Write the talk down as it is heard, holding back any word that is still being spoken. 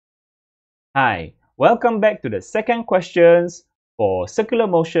Hi, welcome back to the second questions for circular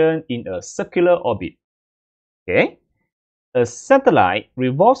motion in a circular orbit. Okay, a satellite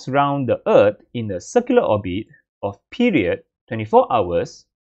revolves around the Earth in a circular orbit of period 24 hours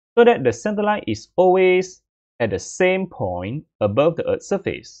so that the satellite is always at the same point above the Earth's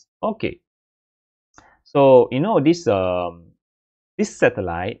surface. Okay, so this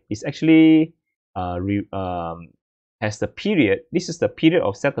satellite is actually has the period. This is the period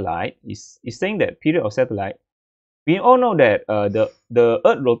of satellite. Is saying that period of satellite. We all know that the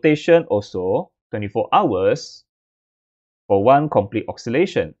Earth rotation also 24 hours for one complete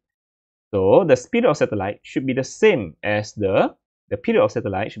oscillation. So the speed of satellite should be the same as the period of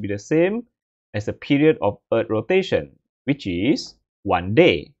satellite should be the same as the period of Earth rotation, which is 1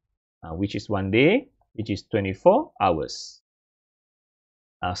 day, which is 24 hours.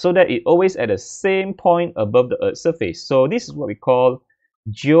 So that it always at the same point above the Earth's surface. So this is what we call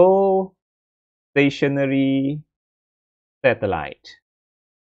geostationary satellite.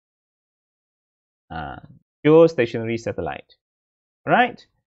 Geostationary satellite. Right?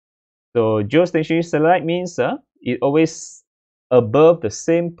 So geostationary satellite means it always above the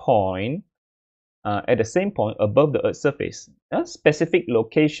same point, at the same point above the Earth's surface. Specific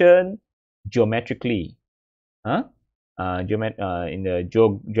location geometrically.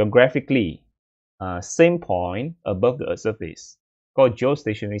 Geographically, same point above the Earth's surface, called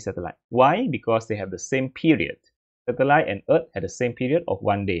geostationary satellite. Why? Because they have the same period. Satellite and Earth had the same period of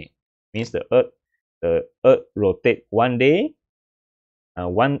 1 day. Means the Earth rotate 1 day,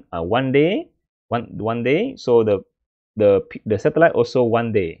 one day. So the satellite also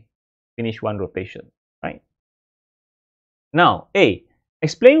 1 day, finish one rotation, right? Now, A,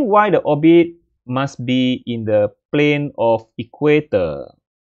 explain why the orbit must be in the plane of equator.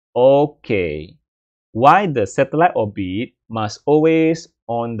 Okay, why the satellite orbit must always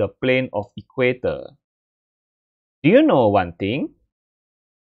on the plane of equator? Do you know one thing?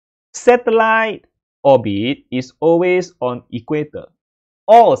 Satellite orbit is always on equator.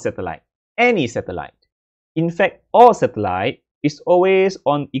 All satellite, any satellite. In fact, all satellite is always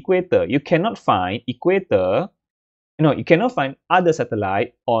on equator. You cannot find equator, you cannot find other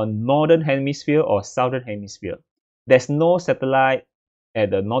satellite on northern hemisphere or southern hemisphere. There's no satellite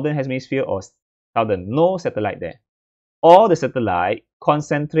at the northern hemisphere or southern, no satellite there. All the satellite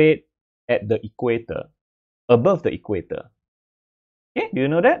concentrate at the equator, above the equator. Okay, do you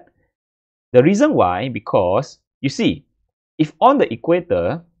know that? The reason why, because you see, if on the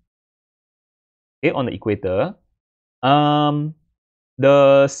equator, okay, on the equator,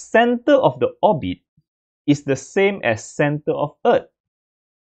 the center of the orbit is the same as center of Earth.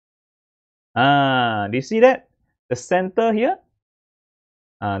 Do you see that? The center here,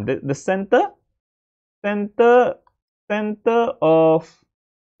 the center of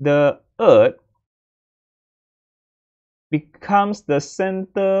the Earth becomes the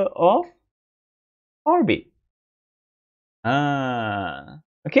center of orbit.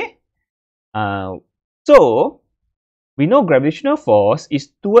 Okay. So we know gravitational force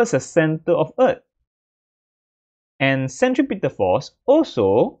is towards the center of Earth, and centripetal force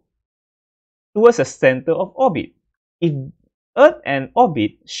also towards the center of orbit. If Earth and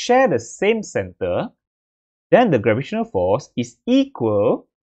orbit share the same center, then the gravitational force is equal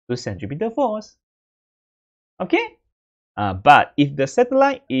to centripetal force. Okay? But if the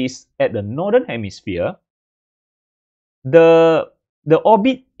satellite is at the northern hemisphere, the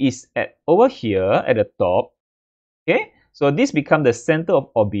orbit is at over here at the top. Okay? So this becomes the center of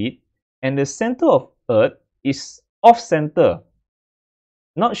orbit, and the center of Earth is off center.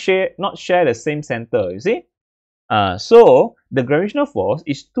 Not share the same center, you see? So the gravitational force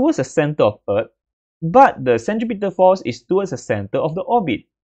is towards the center of Earth, but the centripetal force is towards the center of the orbit.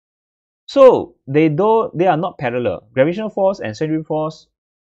 So they are not parallel. Gravitational force and centripetal force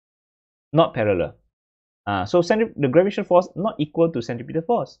not parallel. So the gravitational force not equal to centripetal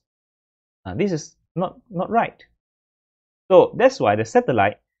force. This is not right. So that's why the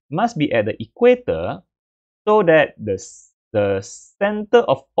satellite must be at the equator, so that the center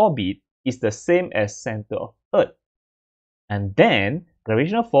of orbit is the same as center of Earth. And then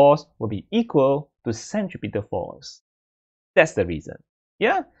gravitational force will be equal to centripetal force. That's the reason.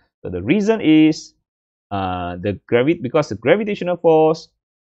 Yeah. So the reason is because the gravitational force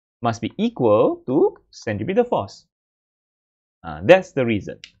must be equal to centripetal force. That's the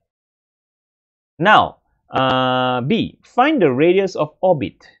reason. Now, B, find the radius of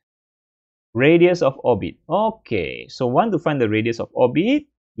orbit. Radius of orbit. Okay, so want to find the radius of orbit,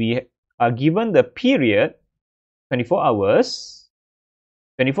 we are given the period 24 hours.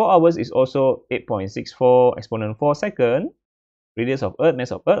 24 hours is also 8.64 exponent 4 second. Radius of Earth,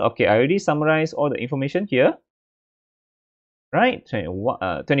 mass of Earth. Okay, I already summarized all the information here. Right,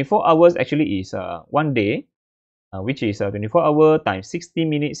 24 hours actually is 1 day, which is 24 hour times 60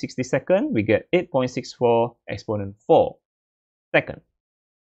 minutes 60 seconds. We get 8.64 exponent 4 seconds.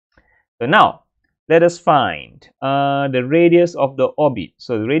 So now, let us find the radius of the orbit.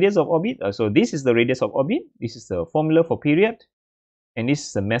 So the radius of orbit, so this is the radius of orbit. This is the formula for period. And this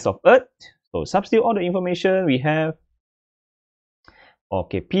is the mass of Earth. So substitute all the information we have.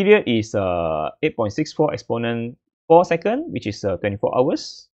 Okay, period is 8.64 exponent 4 seconds, which is 24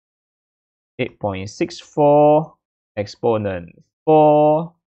 hours. 8.64 exponent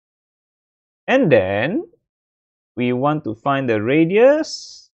 4. And then we want to find the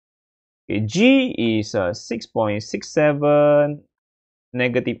radius. Okay, G is 6.67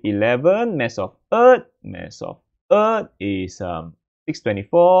 negative 11. Mass of Earth is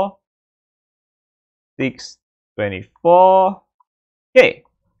 624. 624. Okay.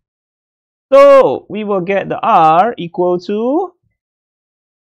 So we will get the R equal to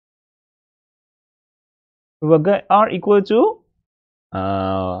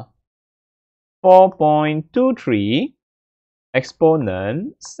 4.23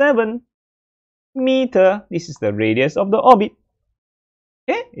 exponent 7 meter. This is the radius of the orbit.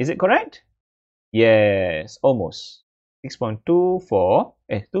 Okay, is it correct? Yes, almost.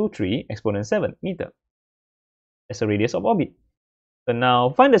 6.23 exponent 7 meter. That's the radius of orbit. So now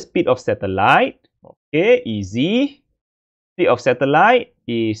find the speed of satellite. Okay, easy. Speed of satellite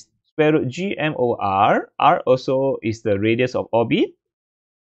is square root g(m)(r). R also is the radius of orbit.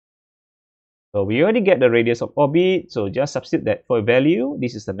 So we already get the radius of orbit. So just substitute that for a value.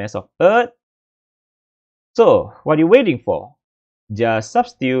 This is the mass of Earth. So what are you waiting for? Just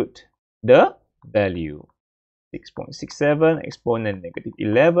substitute the value. 6.67 exponent negative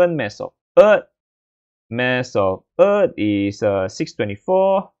 11 mass of Earth. Mass of Earth is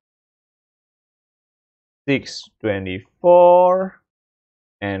 624. 624.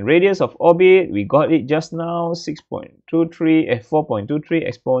 And radius of orbit, we got it just now, 4.23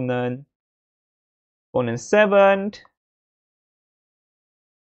 exponent 7.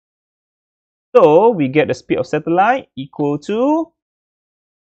 So we get the speed of satellite equal to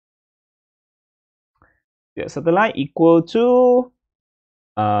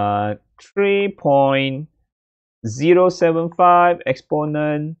 3.075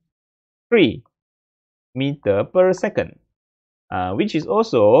 exponent 3 meter per second, which is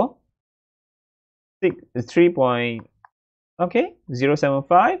also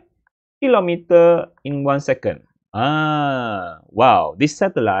 0.075 kilometer in 1 second. Wow, this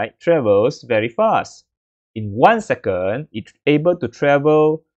satellite travels very fast. In 1 second, it's able to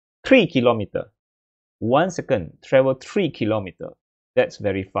travel 3 kilometers. 1 second, travel 3 kilometers. That's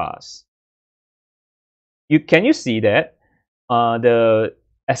very fast. Can you see that the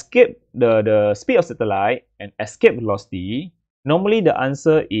speed of satellite and escape velocity, normally the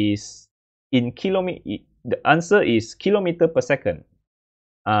answer is kilometer per second.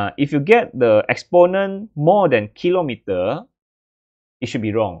 If you get the exponent more than kilometer, it should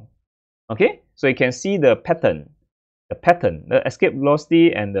be wrong. Okay, so you can see the pattern. The escape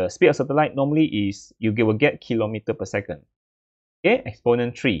velocity and the speed of satellite normally is you will get kilometer per second. Okay,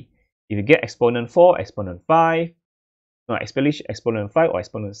 exponent 3. If you get exponent 4, exponent 5, no, exponent 5 or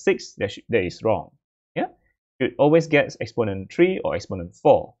exponent 6, that is wrong. Yeah, you should always get exponent 3 or exponent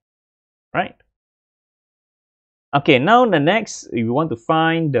 4, right? Okay, now the next, we want to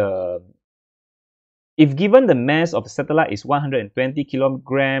find if given the mass of the satellite is 120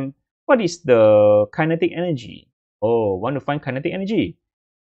 kilogram, what is the kinetic energy? Oh, want to find kinetic energy?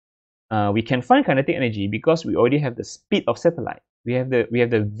 We can find kinetic energy because we already have the speed of satellite. We have the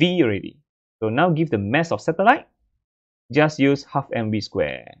V already. So now give the mass of satellite. Just use half mv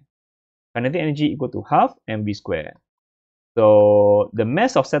squared. Kinetic energy equal to half mv squared. So the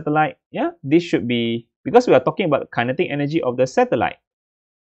mass of satellite, yeah, this should be, because we are talking about kinetic energy of the satellite.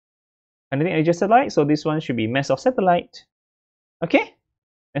 Kinetic energy of satellite, so this one should be mass of satellite. Okay,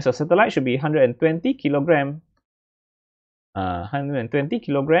 mass of satellite should be 120 kilogram. 120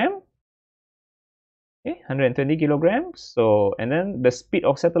 kilogram. Okay, 120 kilograms. So, and then the speed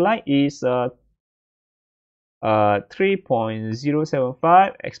of satellite is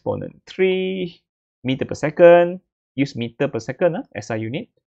 3.075 exponent 3 meter per second. Use meter per second as our unit.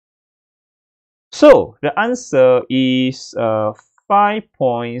 So the answer is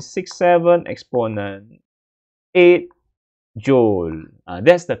 5.67 exponent 8 joule.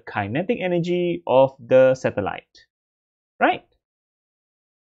 That's the kinetic energy of the satellite, right?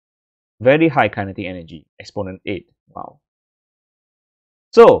 Very high kinetic energy, exponent 8. Wow.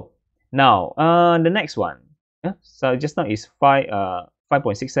 So now the next one. Yeah, so just now is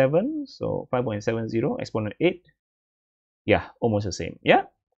 5.67, so 5.70 exponent 8. Yeah, almost the same. Yeah.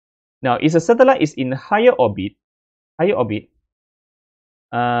 Now, if a satellite is in higher orbit,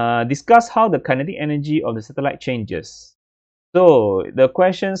 discuss how the kinetic energy of the satellite changes. So the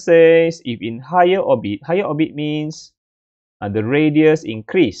question says, if in higher orbit means the radius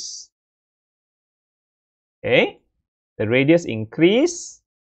increase. Okay, the radius increase,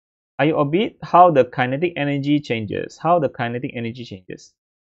 higher orbit, how the kinetic energy changes.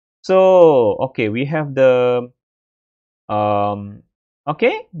 So, okay, we have the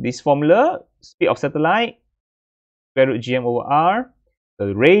this formula, speed of satellite, square root gm over r.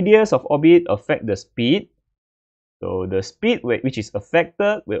 The radius of orbit affect the speed. So the speed which is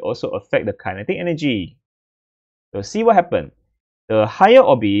affected will also affect the kinetic energy. So see what happened. The higher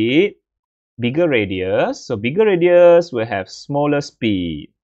orbit, bigger radius. So bigger radius will have smaller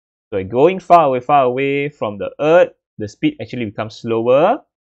speed. So going far away from the Earth, the speed actually becomes slower.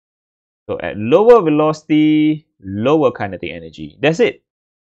 So at lower velocity, lower kinetic energy. That's it.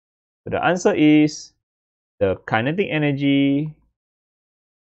 So the answer is the kinetic energy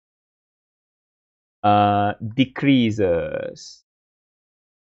decreases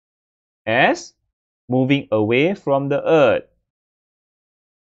as moving away from the Earth.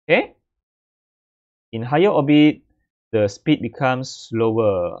 Okay? In higher orbit, the speed becomes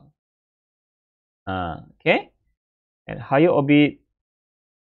slower. Okay? At higher orbit,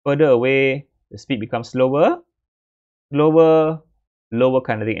 further away, the speed becomes slower, lower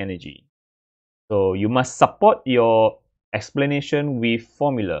kinetic energy. So you must support your explanation with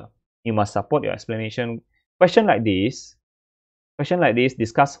formula. You must support your explanation. Question like this,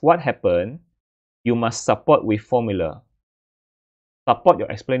 discuss what happened. You must support with formula. Support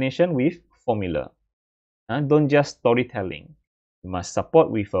your explanation with formula. Don't just storytelling. You must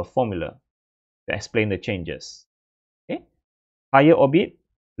support with a formula to explain the changes. Okay? Higher orbit,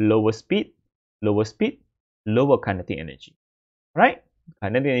 lower speed, lower kinetic energy. Right?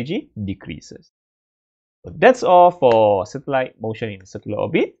 Kinetic energy decreases. So that's all for satellite motion in circular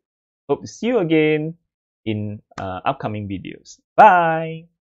orbit. Hope to see you again in upcoming videos. Bye!